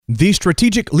The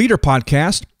Strategic Leader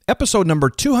Podcast, episode number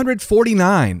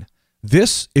 249.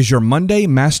 This is your Monday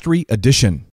Mastery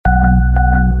Edition.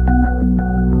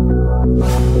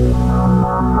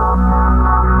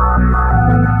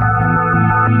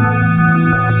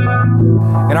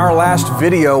 In our last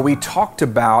video, we talked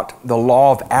about the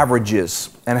law of averages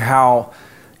and how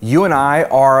you and I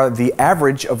are the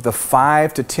average of the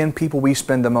 5 to 10 people we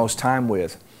spend the most time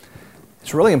with.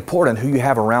 It's really important who you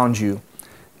have around you.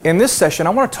 In this session,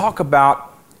 I want to talk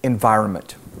about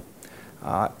environment.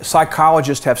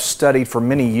 Psychologists have studied for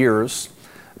many years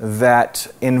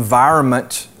that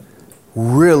environment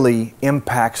really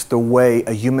impacts the way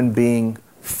a human being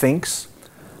thinks,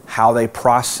 how they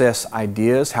process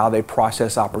ideas, how they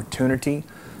process opportunity.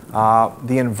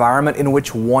 The environment in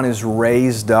which one is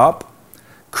raised up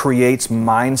creates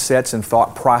mindsets and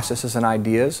thought processes and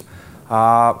ideas.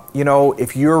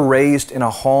 If you're raised in a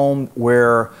home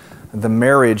where the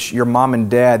marriage, your mom and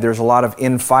dad, there's a lot of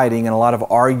infighting and a lot of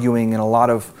arguing and a lot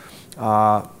of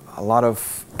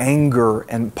anger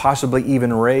and possibly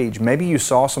even rage. Maybe you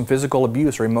saw some physical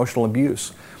abuse or emotional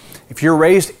abuse. If you're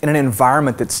raised in an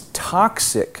environment that's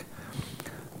toxic,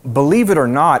 believe it or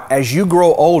not, as you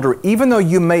grow older, even though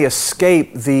you may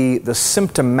escape the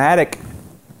symptomatic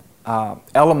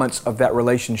elements of that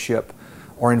relationship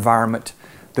or environment,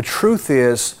 the truth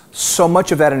is, so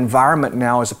much of that environment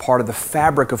now is a part of the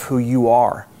fabric of who you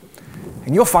are.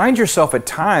 And you'll find yourself at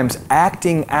times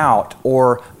acting out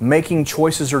or making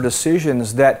choices or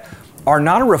decisions that are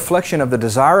not a reflection of the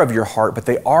desire of your heart, but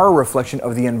they are a reflection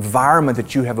of the environment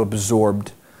that you have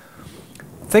absorbed.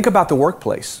 Think about the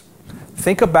workplace.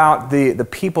 Think about the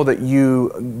people that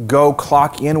you go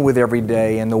clock in with every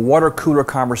day and the water cooler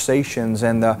conversations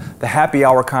and the happy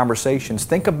hour conversations.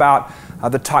 Think about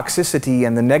the toxicity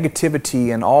and the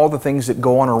negativity and all the things that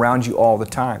go on around you all the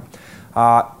time.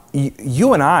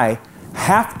 You and I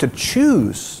have to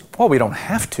choose. Well, we don't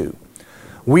have to.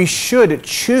 We should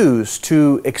choose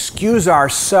to excuse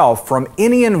ourselves from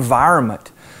any environment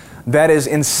that is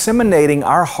inseminating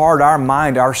our heart, our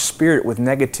mind, our spirit with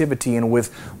negativity and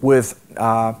with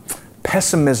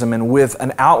pessimism and with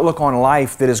an outlook on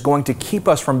life that is going to keep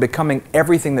us from becoming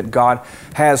everything that God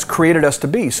has created us to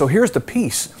be. So here's the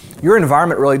piece. Your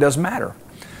environment really does matter.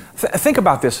 Think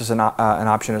about this as an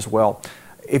option as well.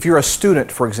 If you're a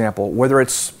student, for example, whether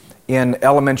it's in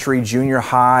elementary, junior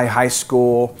high, high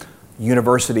school,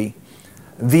 university,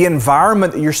 the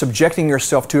environment that you're subjecting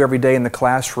yourself to every day in the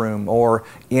classroom or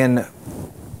in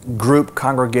group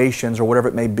congregations or whatever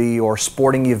it may be, or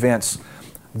sporting events,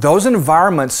 those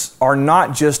environments are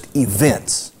not just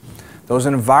events. Those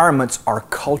environments are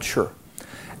culture.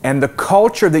 And the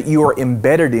culture that you are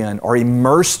embedded in or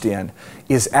immersed in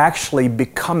is actually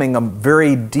becoming a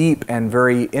very deep and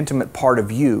very intimate part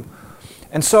of you.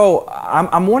 And so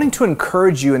I'm wanting to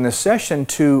encourage you in this session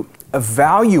to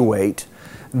evaluate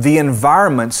the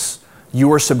environments you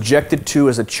were subjected to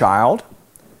as a child.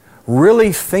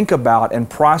 Really think about and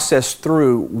process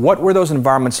through what were those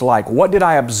environments like? What did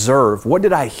I observe? What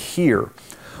did I hear?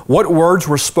 What words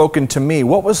were spoken to me?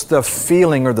 What was the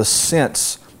feeling or the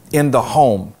sense in the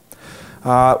home?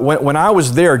 When I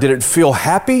was there, did it feel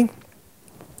happy?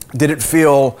 Did it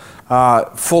feel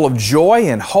full of joy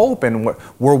and hope? And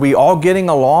were we all getting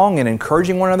along and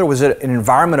encouraging one another? Was it an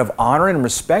environment of honor and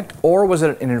respect? Or was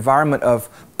it an environment of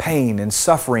pain and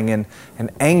suffering and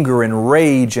anger and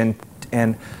rage and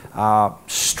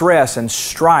stress and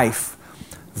strife?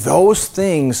 Those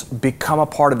things become a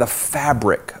part of the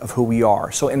fabric of who we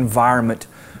are. So environment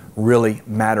really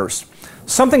matters.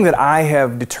 Something that I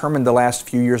have determined the last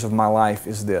few years of my life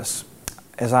is this.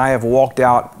 As I have walked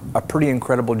out a pretty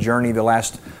incredible journey the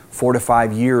last 4 to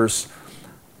 5 years,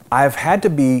 I've had to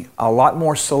be a lot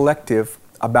more selective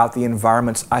about the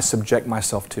environments I subject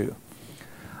myself to.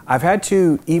 I've had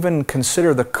to even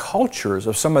consider the cultures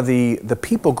of some of the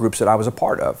people groups that I was a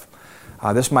part of.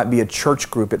 This might be a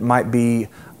church group. It might be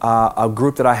a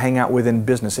group that I hang out with in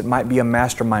business. It might be a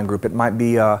mastermind group. It might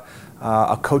be a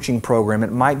coaching program.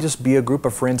 It might just be a group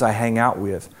of friends I hang out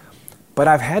with. But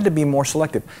I've had to be more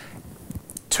selective,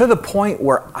 to the point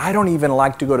where I don't even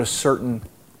like to go to certain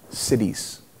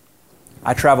cities.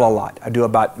 I travel a lot. I do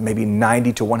about maybe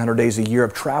 90 to 100 days a year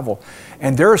of travel.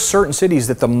 And there are certain cities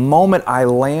that the moment I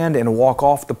land and walk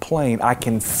off the plane, I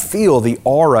can feel the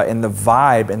aura and the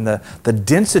vibe and the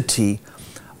density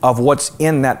of what's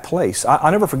in that place.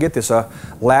 I'll never forget this.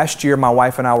 Last year, my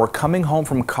wife and I were coming home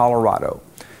from Colorado,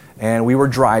 and we were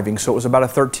driving. So it was about a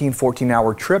 13,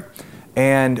 14-hour trip.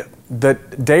 And the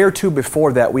day or two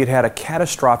before that, we had had a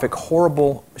catastrophic,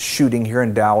 horrible shooting here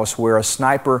in Dallas where a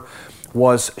sniper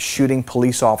was shooting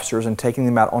police officers and taking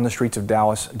them out on the streets of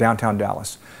Dallas, downtown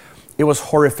Dallas. It was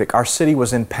horrific. Our city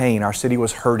was in pain. Our city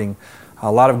was hurting.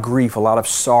 A lot of grief, a lot of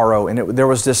sorrow, and there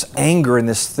was this anger and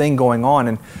this thing going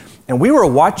on. And we were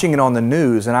watching it on the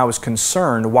news, and I was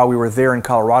concerned while we were there in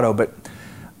Colorado. But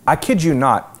I kid you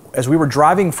not, as we were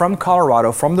driving from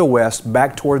Colorado, from the west,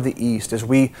 back toward the east, as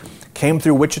we came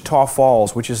through Wichita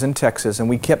Falls, which is in Texas, and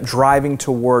we kept driving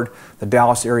toward the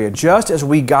Dallas area, just as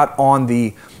we got on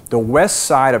the west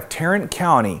side of Tarrant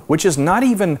County, which is not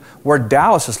even where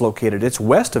Dallas is located. It's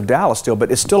west of Dallas still,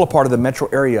 but it's still a part of the metro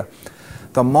area.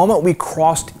 The moment we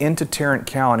crossed into Tarrant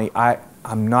County,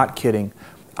 I'm not kidding,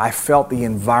 I felt the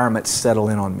environment settle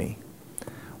in on me.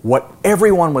 What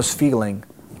everyone was feeling,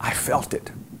 I felt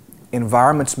it.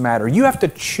 Environments matter. You have to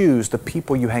choose the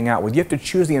people you hang out with. You have to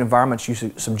choose the environments you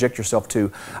subject yourself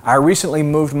to. I recently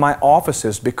moved my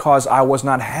offices because I was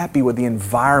not happy with the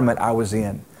environment I was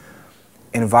in.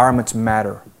 Environments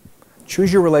matter.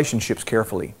 Choose your relationships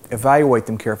carefully. Evaluate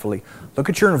them carefully. Look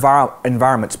at your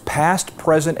environments, past,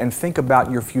 present, and think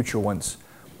about your future ones.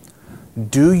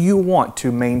 Do you want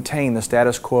to maintain the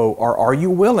status quo, or are you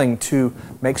willing to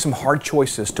make some hard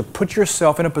choices to put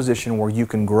yourself in a position where you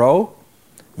can grow,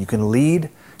 you can lead,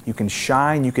 you can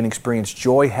shine, you can experience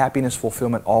joy, happiness,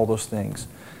 fulfillment, all those things?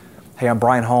 Hey, I'm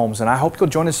Brian Holmes, and I hope you'll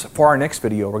join us for our next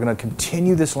video. We're going to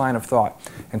continue this line of thought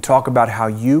and talk about how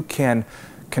you can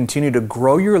continue to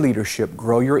grow your leadership,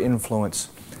 grow your influence,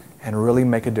 and really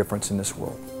make a difference in this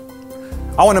world.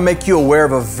 I want to make you aware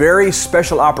of a very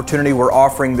special opportunity we're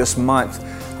offering this month.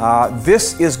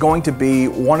 This is going to be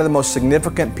one of the most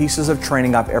significant pieces of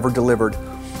training I've ever delivered.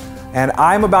 And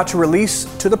I'm about to release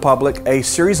to the public a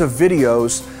series of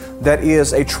videos that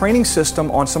is a training system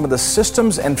on some of the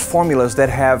systems and formulas that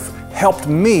have helped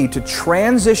me to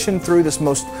transition through this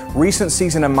most recent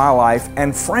season in my life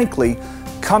and, frankly,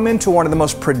 come into one of the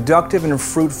most productive and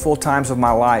fruitful times of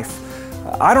my life.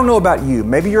 I don't know about you.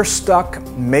 Maybe you're stuck.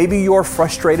 Maybe you're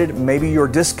frustrated. Maybe you're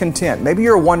discontent. Maybe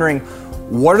you're wondering,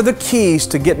 what are the keys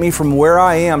to get me from where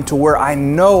I am to where I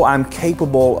know I'm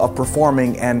capable of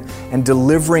performing and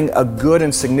delivering a good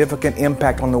and significant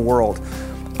impact on the world?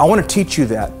 I want to teach you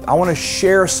that. I want to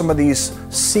share some of these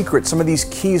secrets, some of these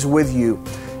keys with you.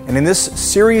 And in this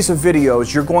series of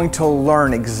videos, you're going to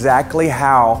learn exactly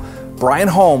how Brian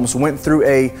Holmes went through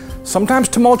a sometimes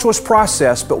tumultuous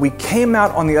process, but we came out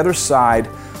on the other side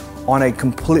on a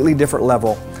completely different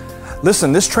level.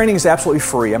 Listen, this training is absolutely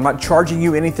free. I'm not charging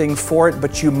you anything for it,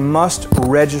 but you must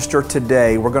register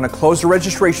today. We're going to close the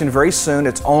registration very soon.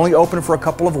 It's only open for a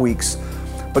couple of weeks.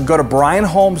 But go to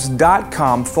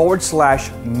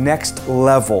brianholmes.com/next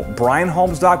level.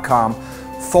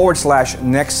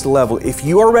 brianholmes.com/next level. If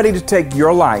you are ready to take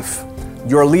your life,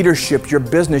 your leadership, your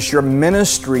business, your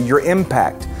ministry, your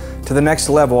impact to the next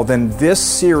level, then this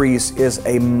series is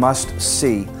a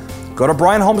must-see. Go to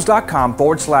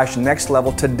brianholmes.com/next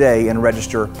level today and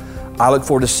register. I look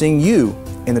forward to seeing you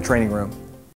in the training room.